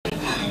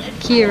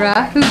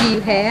Kyra, who do you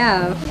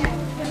have?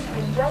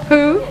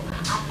 Who?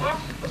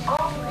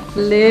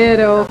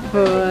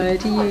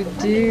 Littlefoot, you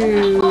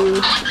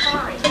do.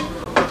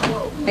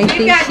 I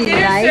think she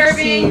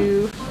likes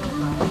you.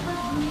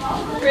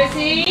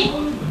 Grizzy.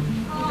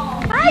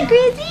 Hi,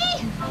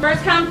 Grizzy.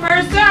 First come,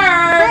 first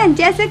serve. And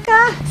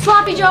Jessica.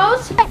 Sloppy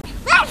Joes.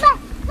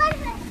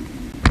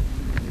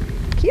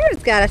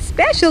 Kyra's got a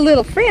special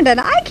little friend, and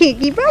I can't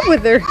keep up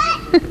with her.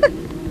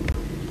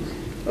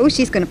 Oh,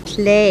 she's gonna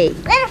play.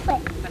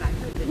 Littlefoot.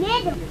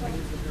 Littlefoot.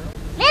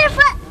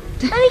 Littlefoot.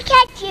 Let me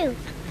catch you.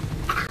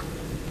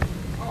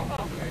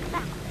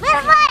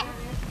 Littlefoot.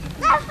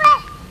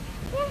 Littlefoot.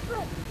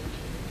 Littlefoot.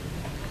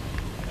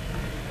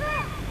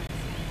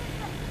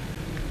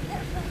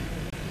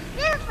 Littlefoot.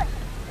 Littlefoot. Littlefoot.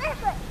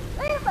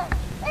 Littlefoot.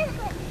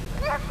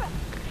 Littlefoot.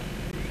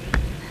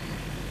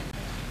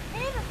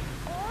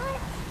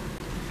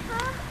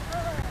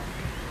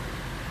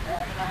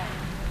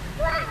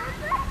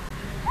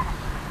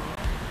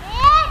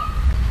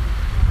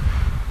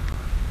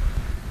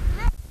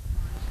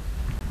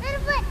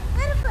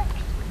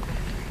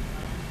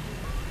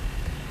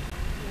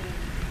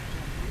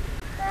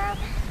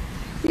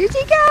 Here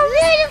she goes.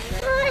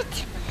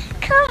 Littlefoot,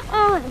 come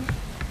on.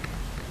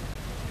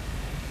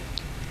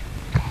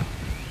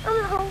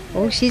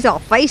 Oh, she's all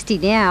feisty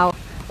now.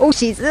 Oh,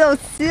 she's so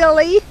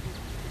silly.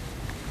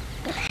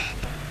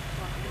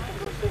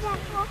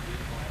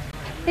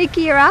 Hey,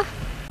 Kyra.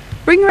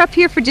 Bring her up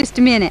here for just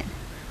a minute.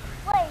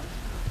 Wait.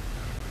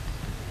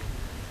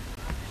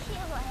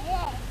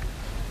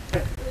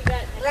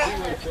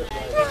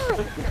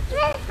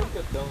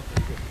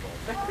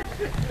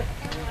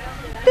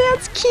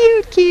 That's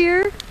cute,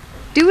 Kyra.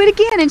 Do it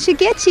again and she'll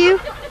get you.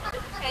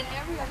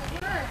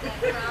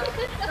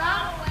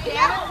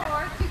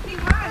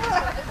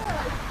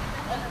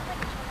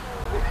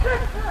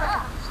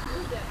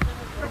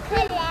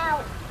 Cut it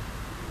out.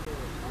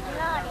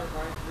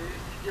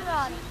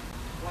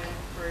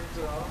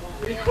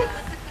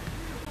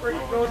 Where he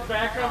goes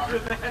back up to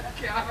that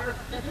counter.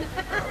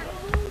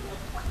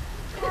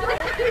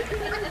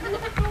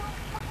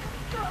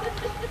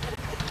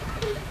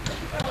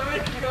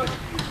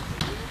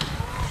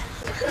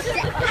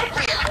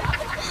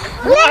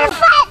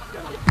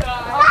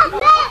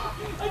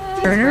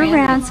 Turn her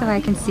around so I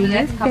can see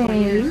her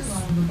face.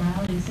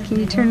 Can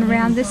you turn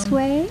around this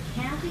way?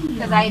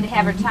 Because I'd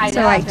have her tied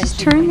So up. I just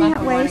turn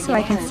that way so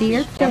I can see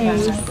her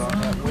face.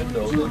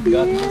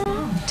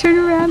 Yeah. Turn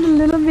around a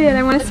little bit.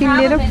 I want to see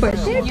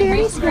Littlefoot. There,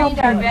 Daddy's Our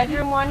helping.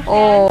 bedroom one.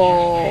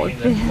 Oh,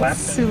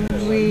 that's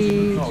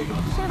sweet.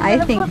 I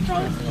think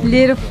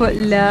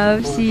Littlefoot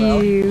loves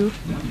you.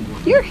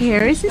 Your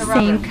hair is the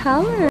same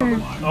color.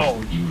 Oh.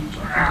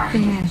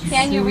 That's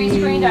Can you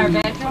rescreen our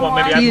bedroom Well,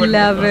 maybe one? Do you put-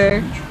 love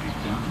her?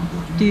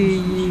 Do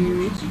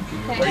you?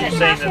 Are you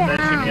saying that that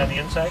should be on the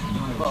inside?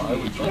 All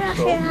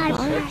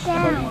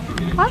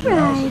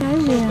right, I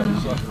will.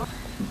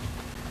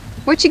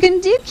 What you gonna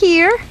do,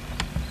 Kyra?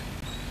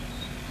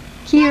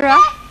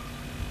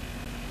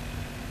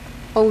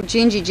 Oh,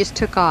 Gingy just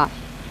took off.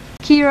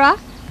 Kyra,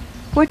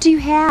 what do you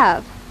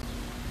have?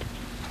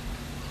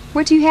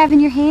 What do you have in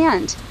your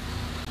hand?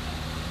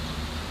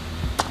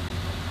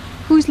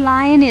 Whose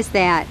lion is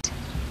that?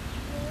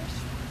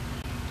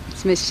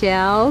 It's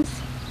Michelle's.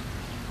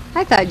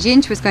 I thought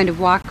Ginge was going to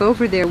walk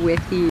over there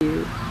with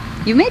you.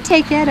 You may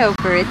take that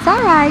over. It's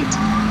all right.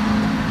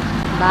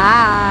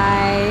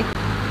 Bye.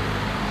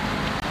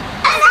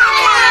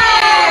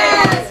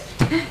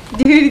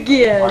 Do it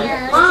again.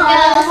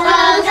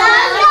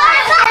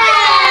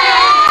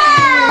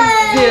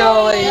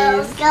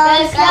 Sillies.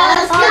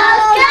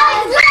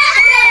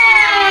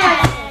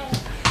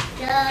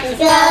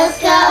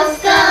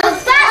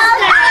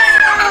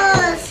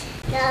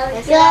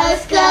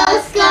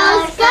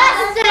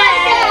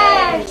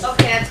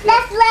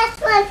 That's the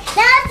last one.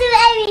 Now do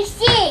ABC.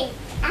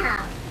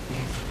 Ow.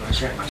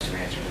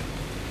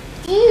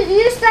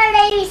 You start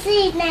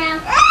ABC now.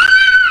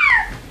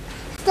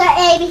 Start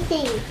ABC.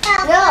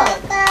 No.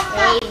 A,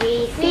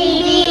 B, C,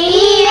 D,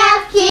 E,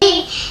 F, G,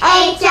 H, I,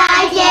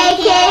 J,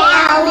 K,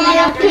 L, M,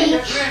 N, P,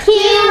 Q,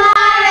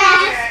 R,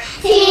 S,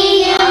 T,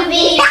 U, V,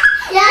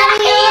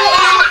 W, X,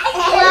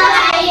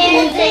 Y,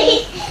 and Z.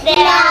 Now I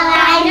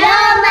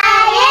know my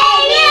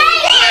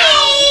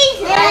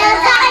ABCs.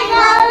 Now I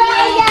know my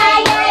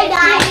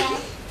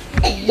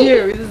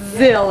You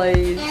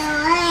sillies.